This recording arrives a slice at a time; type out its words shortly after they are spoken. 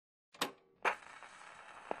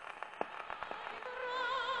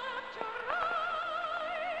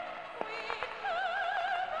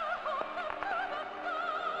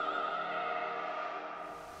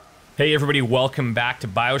Hey everybody, welcome back to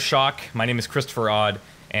Bioshock. My name is ChristopherOdd,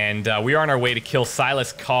 and we are on our way to kill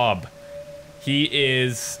Silas Cobb. He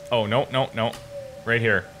is... oh, no. Right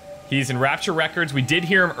here. He's in Rapture Records. We did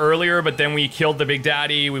hear him earlier, but then we killed the Big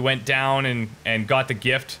Daddy. We went down and got the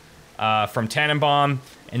gift from Tannenbaum,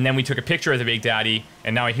 and then we took a picture of the Big Daddy,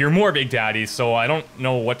 and now I hear more Big Daddies, so I don't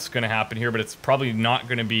know what's gonna happen here, but it's probably not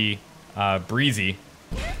gonna be breezy.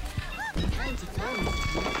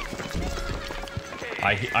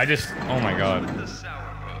 I just... oh my god.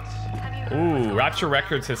 Ooh, Rapture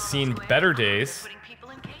Records has seen better days.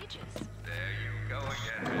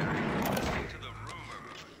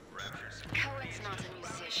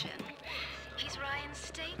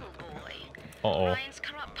 Uh-oh. Ryan's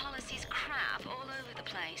corrupt policies crap all over the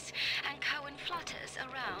place, and Cohen flutters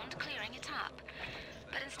around clearing it up.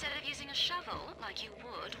 But instead of using a shovel, like you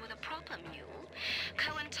would with a proper mule,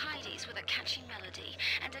 Cohen tidies with a catchy melody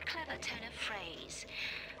and a clever turn of phrase.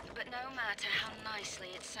 But no matter how nicely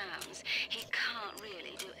it sounds, he can't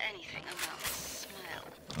really do anything about the smell.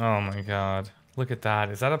 Oh my god. Look at that.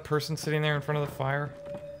 Is that a person sitting there in front of the fire?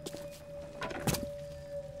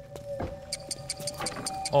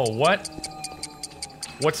 Oh, what?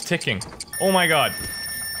 What's ticking? Oh my god.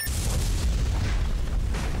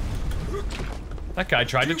 That guy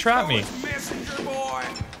tried to trap me. Messenger boy.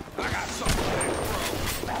 I got something for you.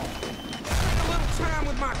 Spend a little time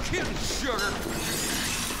with my kitten, sugar.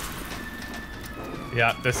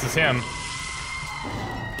 Yeah, this is him.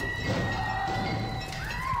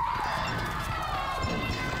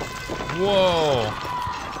 Whoa.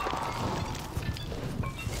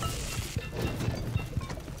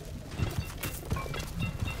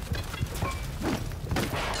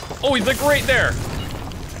 Oh, he's like right there.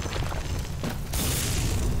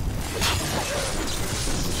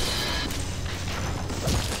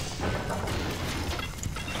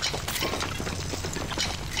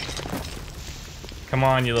 Come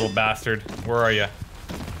on, you little bastard. Where are you?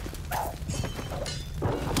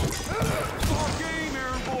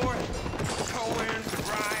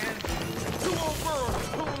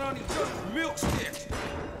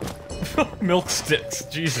 Milk sticks,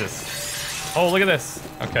 Jesus. Oh, look at this.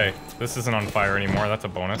 Okay, this isn't on fire anymore. That's a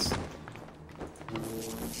bonus.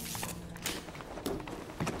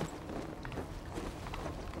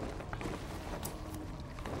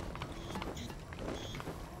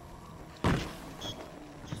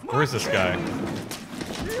 Where is this guy?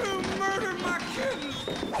 You murdered my kitten.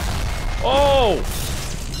 Oh!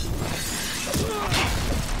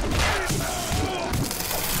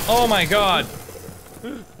 Oh my god.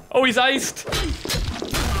 Oh, he's iced.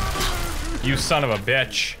 You son of a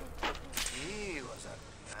bitch. He was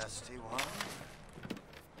a nasty one.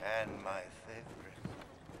 And my favorite.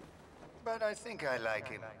 But I think I like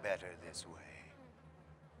him better this way.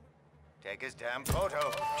 Take his damn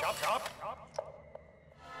photo. Chop, chop.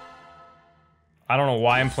 I don't know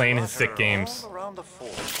why I'm playing his sick games. All around the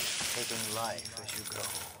fort, taking life as you go.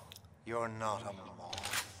 You're not a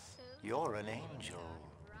moth. You're an angel.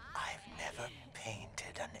 I've never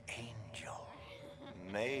painted an angel.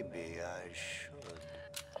 Maybe I should.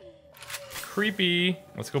 Creepy.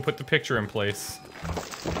 Let's go put the picture in place.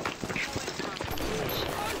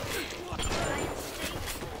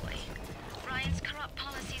 Ryan's corrupt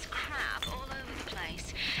policies crap all over the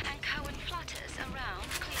place, and Cohen flutters around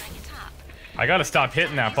clearing it up. I gotta stop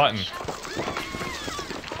hitting that button.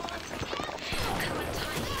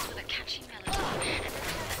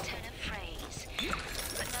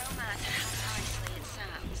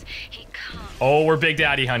 Oh, we're Big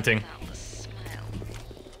Daddy hunting.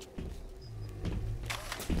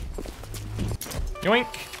 Yoink.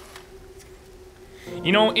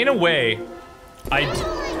 You know, in a way, I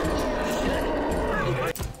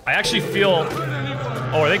actually feel...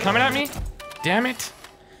 oh, are they coming at me? Damn it.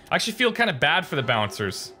 I actually feel kind of bad for the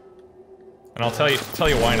bouncers. And I'll tell you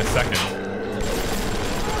why in a second.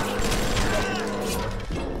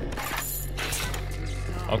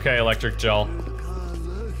 Okay, electric gel.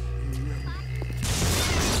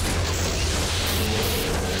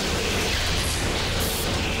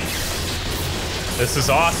 This is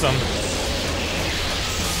awesome.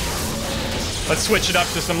 Let's switch it up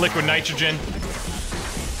to some liquid nitrogen.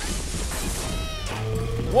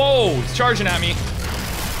 Whoa, he's charging at me.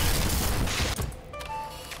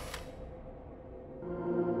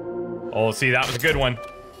 Oh, see, that was a good one.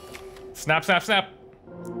 Snap, snap, snap.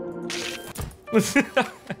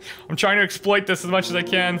 I'm trying to exploit this as much as I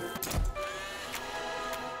can.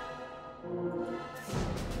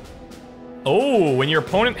 Oh, when your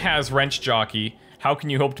opponent has Wrench Jockey, how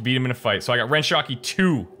can you hope to beat him in a fight? So I got Wrench Jockey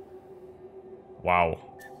 2. Wow.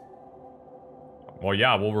 Well,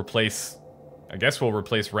 yeah, we'll replace I guess we'll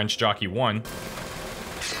replace Wrench Jockey 1.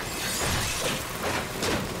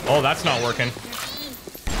 Oh, that's not working.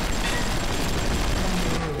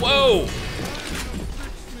 Whoa!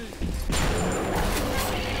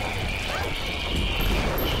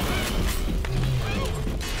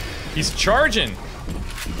 He's charging!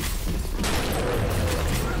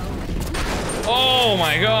 Oh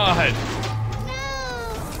my god!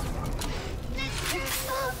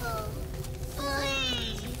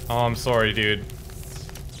 Oh, I'm sorry, dude.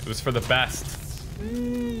 It was for the best.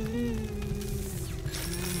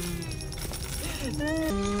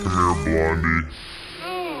 Come here, Blondie.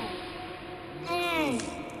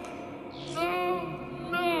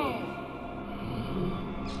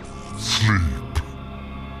 Sleep.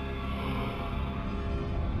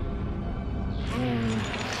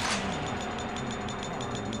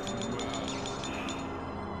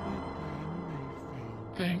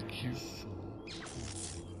 Thank you.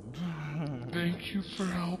 Thank you for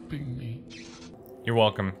helping me. You're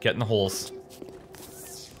welcome. Get in the holes.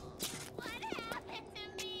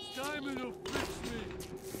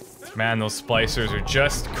 Man, those splicers are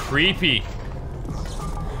just creepy.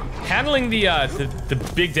 Handling the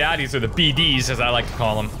big daddies, or the BDs as I like to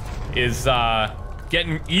call them, is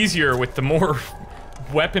getting easier with the more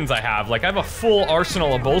weapons I have. Like, I have a full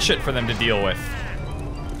arsenal of bullshit for them to deal with.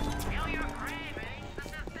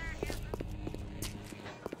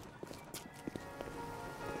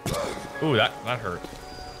 Ooh, that hurt.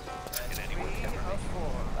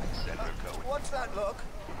 What's that look?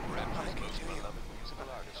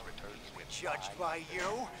 Judged by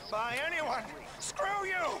you? By anyone? Screw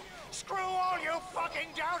you! Screw all you fucking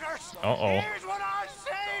doubters! Uh-oh. Here's what I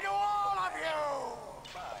say to all of you!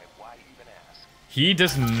 He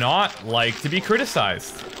does not like to be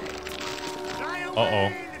criticized.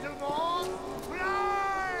 Uh-oh.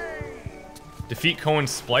 Defeat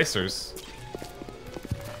Cohen's splicers.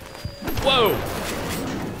 Whoa!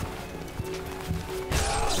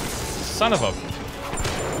 Son of a...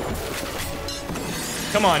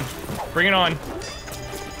 Come on. Bring it on.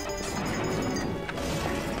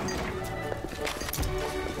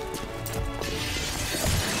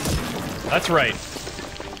 That's right.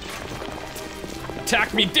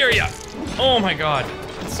 Attack me, dare ya! Oh my god.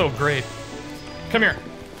 That's so great. Come here.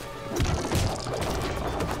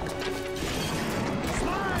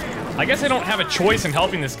 I guess I don't have a choice in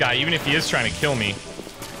helping this guy, even if he is trying to kill me.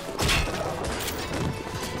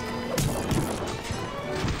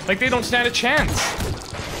 Like, they don't stand a chance.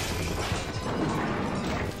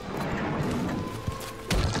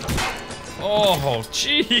 Oh,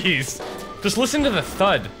 jeez. Just listen to the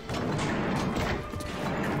thud.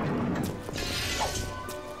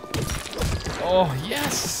 Oh,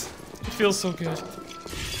 yes. It feels so good.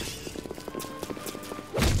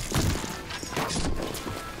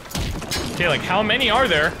 Okay, like, how many are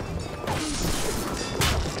there?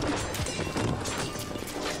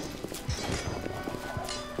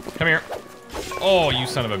 Come here. Oh, you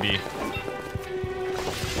son of a bee.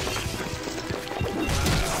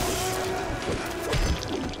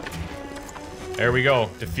 There we go.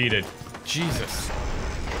 Defeated. Jesus. You'll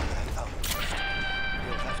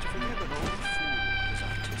have to forgive an old fool with his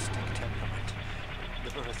artistic temperament.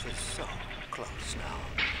 The birth is so close now.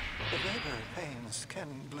 The labor pains can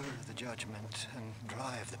blur the judgment and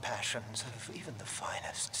drive the passions of even the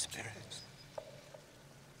finest spirits.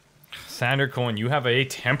 Sander Cohen, you have a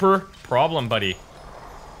temper problem, buddy.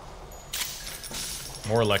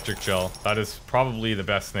 More electric gel. That is probably the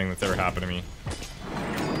best thing that's ever happened to me.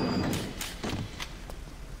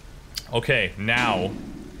 Okay, now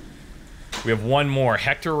we have one more.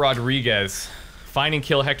 Hector Rodriguez. Find and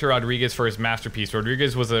kill Hector Rodriguez for his masterpiece.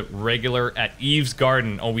 Rodriguez was a regular at Eve's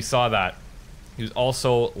Garden. Oh, we saw that. He was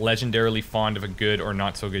also legendarily fond of a good or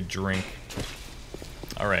not so good drink.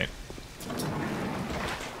 Alright.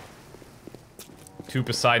 To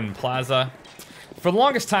Poseidon Plaza. For the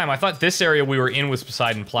longest time, I thought this area we were in was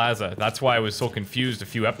Poseidon Plaza. That's why I was so confused a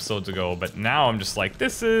few episodes ago. But now I'm just like,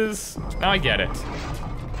 this is... Now I get it.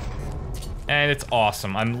 And it's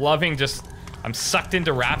awesome. I'm loving just... I'm sucked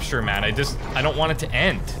into Rapture, man. I don't want it to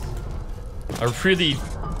end. I really...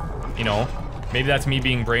 You know, maybe that's me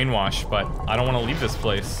being brainwashed, but I don't want to leave this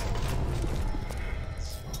place.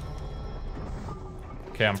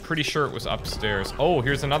 Okay, I'm pretty sure it was upstairs. Oh,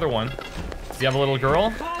 here's another one. Does he have a little girl?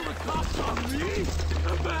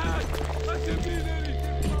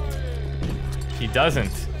 He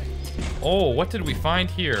doesn't. Oh, what did we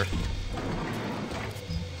find here?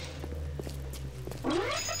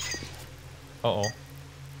 Uh-oh.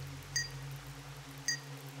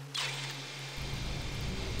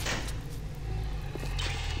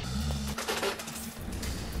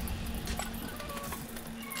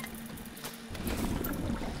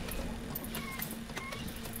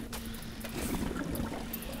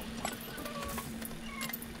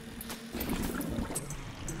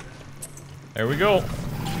 There we go.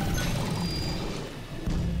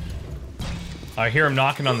 I hear him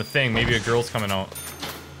knocking on the thing. Maybe a girl's coming out.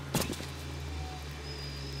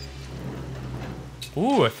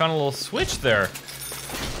 Ooh, I found a little switch there.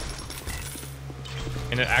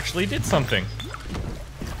 And it actually did something.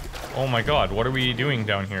 Oh my god, what are we doing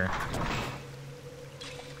down here?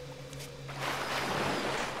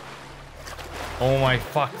 Oh my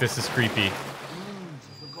fuck, this is creepy.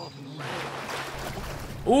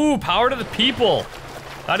 Ooh, power to the people.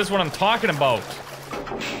 That is what I'm talking about.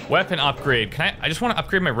 Weapon upgrade. Can I just want to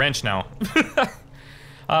upgrade my wrench now.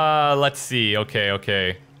 Let's see.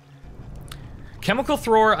 Okay. Chemical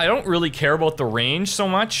thrower, I don't really care about the range so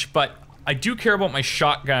much, but I do care about my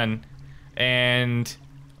shotgun and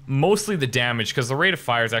mostly the damage, because the rate of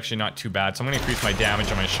fire is actually not too bad, so I'm going to increase my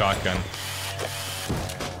damage on my shotgun.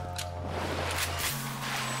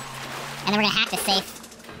 And then we're going to hack the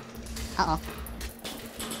safe. Uh-oh.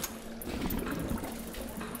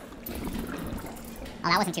 Oh,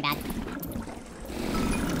 that wasn't too bad.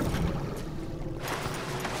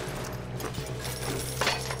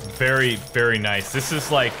 Very, very nice. This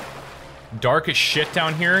is like dark as shit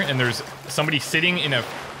down here, and there's somebody sitting in a...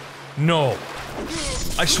 No.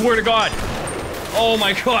 I swear to God. Oh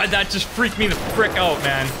my god, that just freaked me the frick out,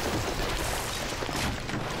 man.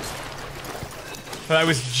 But I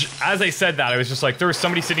was... As I said that, I was just like, there was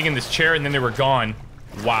somebody sitting in this chair, and then they were gone.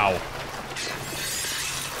 Wow.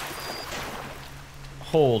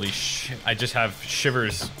 Holy shit. I just have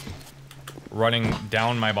shivers running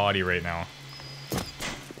down my body right now.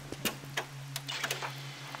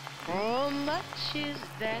 How much is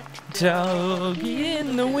that Dog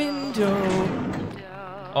in the window.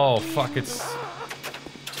 Oh, fuck, it's...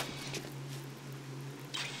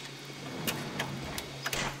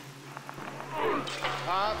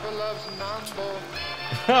 Papa loves mambo.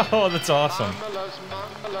 Oh, that's awesome.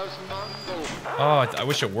 Mama loves mambo. Oh, I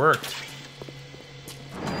wish it worked.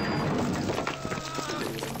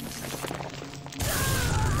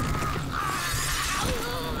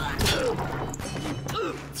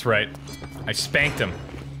 That's right. I spanked him.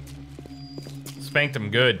 Spanked him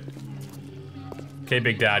good. Okay,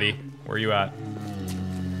 Big Daddy. Where are you at?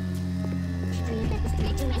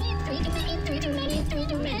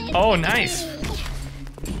 Oh, nice.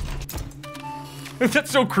 That's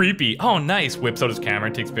so creepy. Oh, nice. Whips out his camera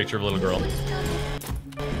and takes a picture of a little girl.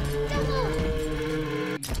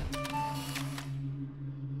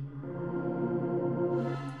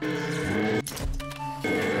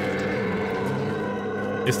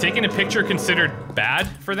 Is taking a picture considered bad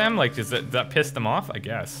for them? Like, does that piss them off? I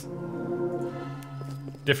guess.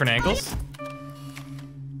 Different angles?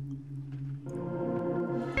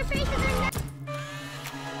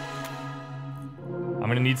 I'm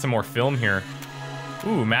gonna need some more film here.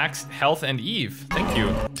 Ooh, max health and Eve. Thank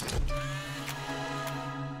you.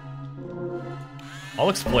 I'll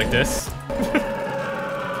exploit this.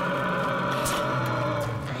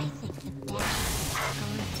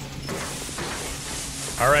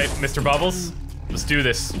 Alright, Mr. Bubbles. Let's do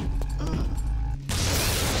this. I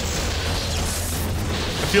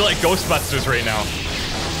feel like Ghostbusters right now.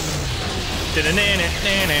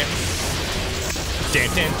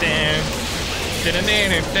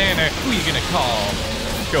 Who you gonna call?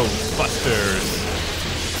 Ghostbusters.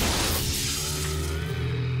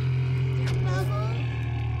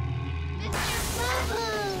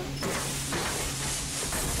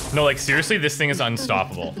 No, like seriously, this thing is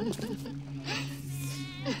unstoppable.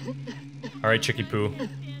 Alright, Chicky Poo.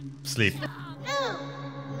 Sleep. No!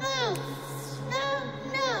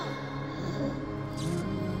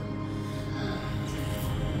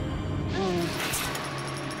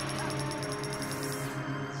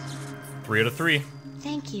 3 out of 3.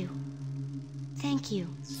 Thank you. Thank you.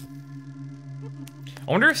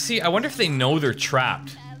 I wonder if they know they're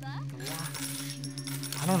trapped.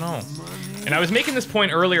 I don't know. And I was making this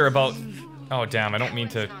point earlier about... Oh, damn, I don't mean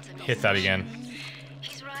to hit that again.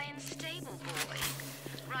 He's Ryan's stable boy.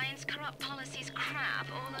 Ryan's corrupt policies crap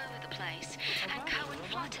all over the place, and Cohen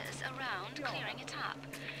flutters around clearing it up.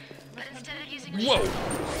 But instead of using a Whoa! Cohen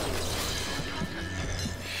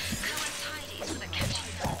tidies with a catchy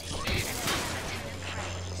melody and settlement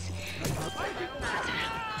praise. No matter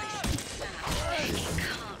how nice it sounds, he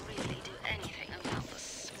can't really do anything about the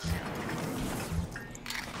smell.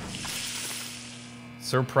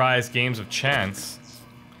 Surprise games of chance.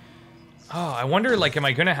 Oh, I wonder, like, am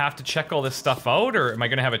I gonna have to check all this stuff out, or am I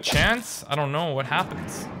gonna have a chance? I don't know what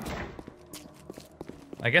happens.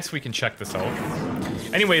 I guess we can check this out.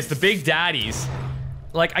 Anyways, the Big Daddies.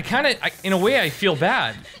 Like, in a way, I feel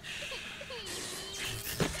bad.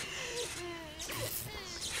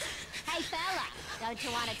 Hey fella, Don't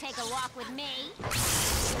you want to take a walk with me?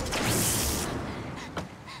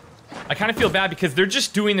 I kind of feel bad because they're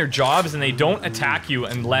just doing their jobs and they don't attack you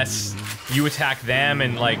unless you attack them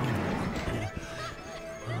and like...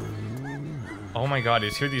 Oh my god, I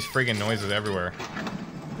just hear these friggin' noises everywhere.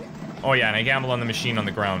 Oh yeah, and I gamble on the machine on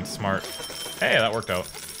the ground. Smart. Hey, that worked out.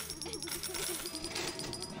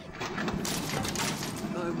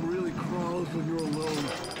 I'm really crawling when you're alone.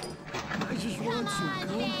 I just want some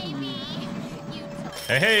company.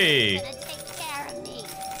 Hey, hey! Gonna take care of me.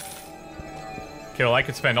 Okay, well I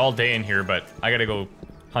could spend all day in here, but I gotta go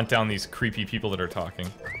hunt down these creepy people that are talking.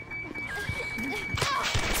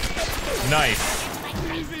 Nice. Come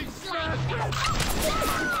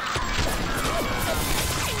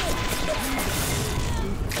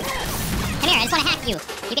here, I just want to hack you.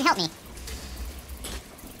 You can help me.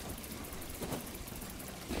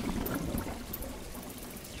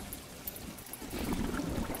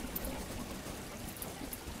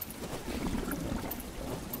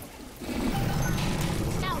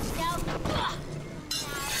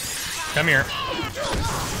 Come here.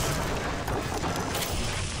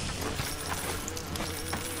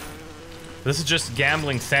 This is just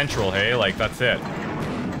gambling central, hey? Like, that's it.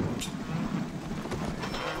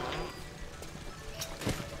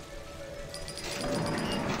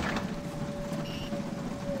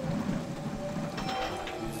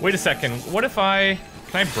 Wait a second. What if I...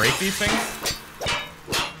 Can I break these things?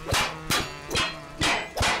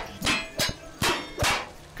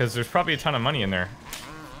 Because there's probably a ton of money in there.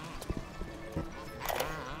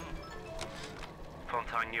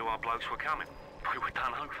 Fontaine knew our blokes were coming. We were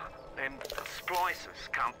done over. Then the splicers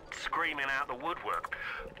come screaming out the woodwork.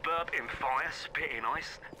 Burping fire, spitting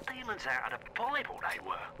ice. Demons out of the Bible they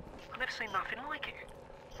were. I've never seen nothing like it.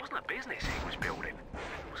 It wasn't a business he was building.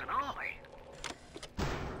 It was an army.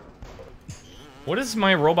 What is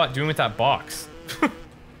my robot doing with that box?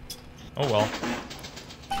 Oh well.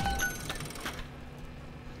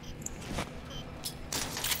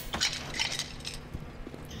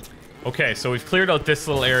 Okay, so we've cleared out this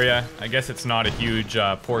little area. I guess it's not a huge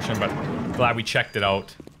portion, but glad we checked it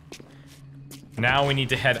out. Now we need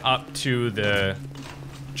to head up to the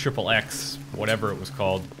XXX, whatever it was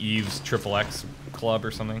called. Eve's XXX Club or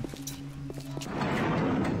something.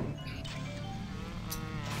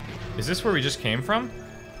 Is this where we just came from?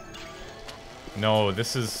 No,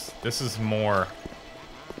 this is more.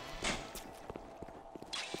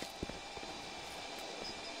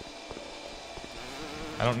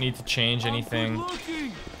 I don't need to change anything.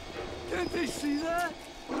 Can't they see that?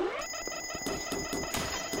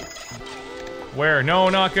 Where? No,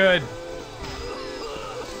 not good.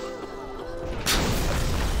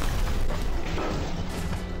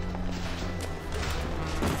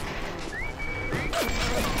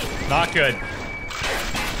 Not good.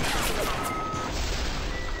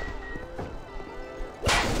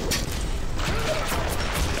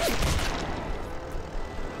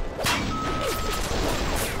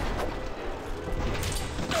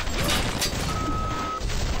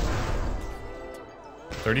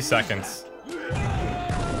 "30 seconds.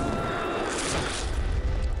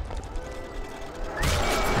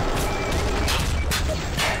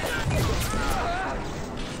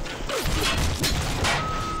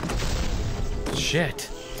 Shit.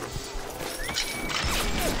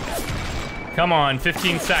 Come on,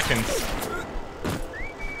 15 seconds.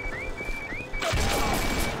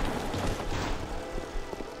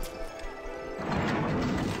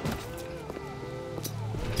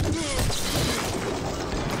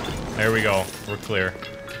 There we go. We're clear.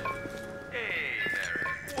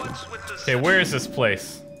 Okay, where is this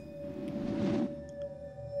place?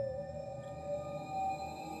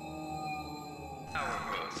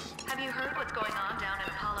 Have you heard what's going on down in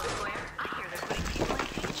Apollo Square? I hear they're putting people in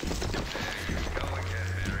cages.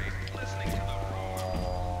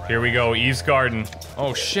 Here we go, Eve's Garden.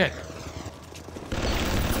 Oh shit.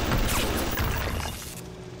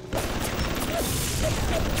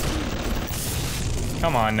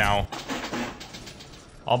 Come on now.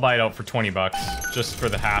 I'll buy it out for 20 bucks, just for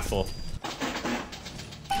the hassle.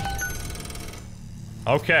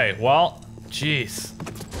 Okay, well, jeez.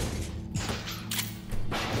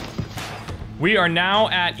 We are now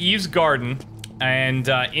at Eve's Garden, and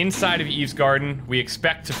inside of Eve's Garden, we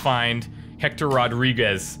expect to find Hector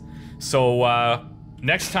Rodriguez. So,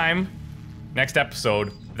 next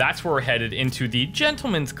episode, that's where we're headed, into the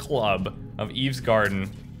Gentleman's Club of Eve's Garden.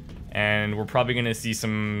 And we're probably gonna see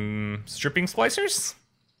some stripping splicers?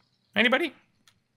 Anybody?